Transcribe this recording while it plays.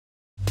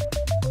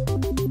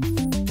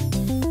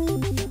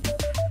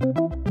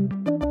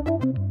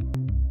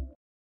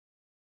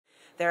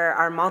There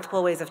are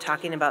multiple ways of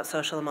talking about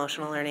social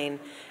emotional learning,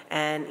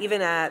 and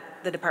even at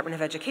the Department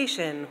of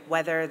Education,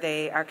 whether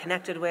they are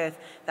connected with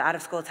the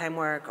out-of-school time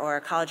work or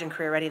college and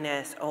career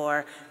readiness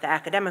or the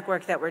academic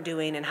work that we're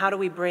doing, and how do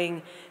we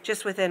bring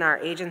just within our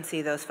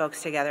agency those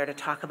folks together to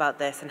talk about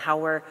this and how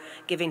we're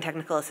giving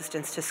technical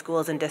assistance to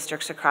schools and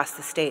districts across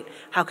the state.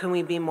 How can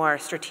we be more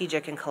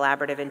strategic and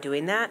collaborative in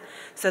doing that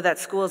so that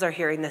schools are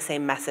hearing the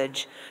same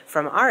message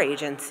from our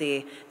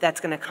agency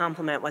that's going to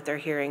complement what they're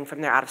hearing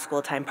from their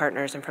out-of-school time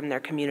partners and from their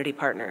community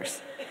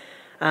partners.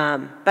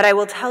 But I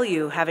will tell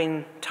you,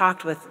 having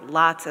talked with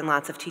lots and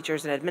lots of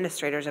teachers and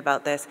administrators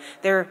about this,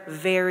 they're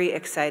very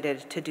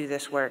excited to do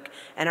this work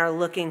and are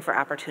looking for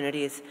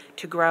opportunities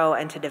to grow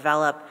and to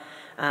develop.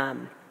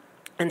 And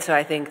so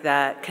I think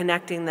that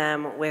connecting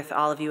them with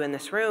all of you in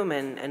this room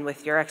and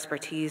with your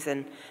expertise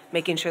and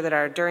making sure that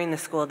our during the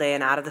school day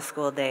and out of the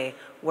school day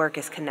work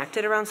is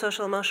connected around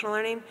social emotional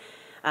learning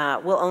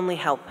will only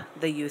help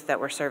the youth that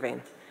we're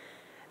serving.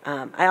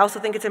 I also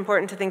think it's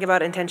important to think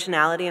about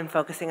intentionality and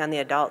focusing on the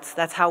adults.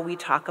 That's how we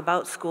talk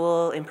about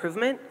school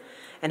improvement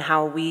and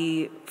how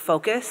we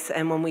focus.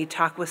 And when we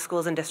talk with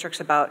schools and districts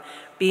about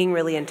being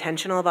really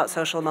intentional about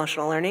social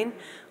emotional learning,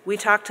 we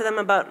talk to them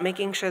about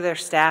making sure their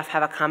staff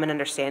have a common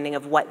understanding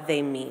of what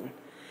they mean.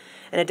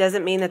 And it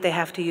doesn't mean that they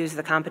have to use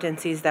the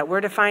competencies that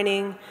we're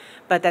defining,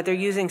 but that they're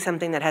using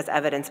something that has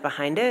evidence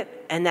behind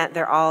it, and that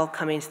they're all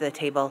coming to the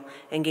table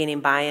and gaining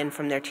buy-in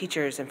from their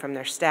teachers and from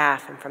their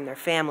staff and from their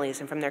families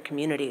and from their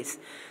communities,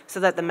 so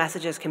that the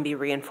messages can be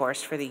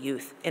reinforced for the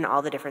youth in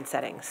all the different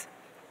settings.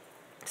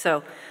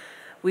 So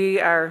we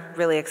are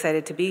really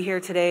excited to be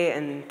here today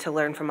and to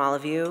learn from all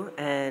of you,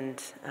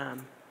 and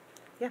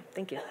yeah,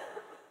 thank you.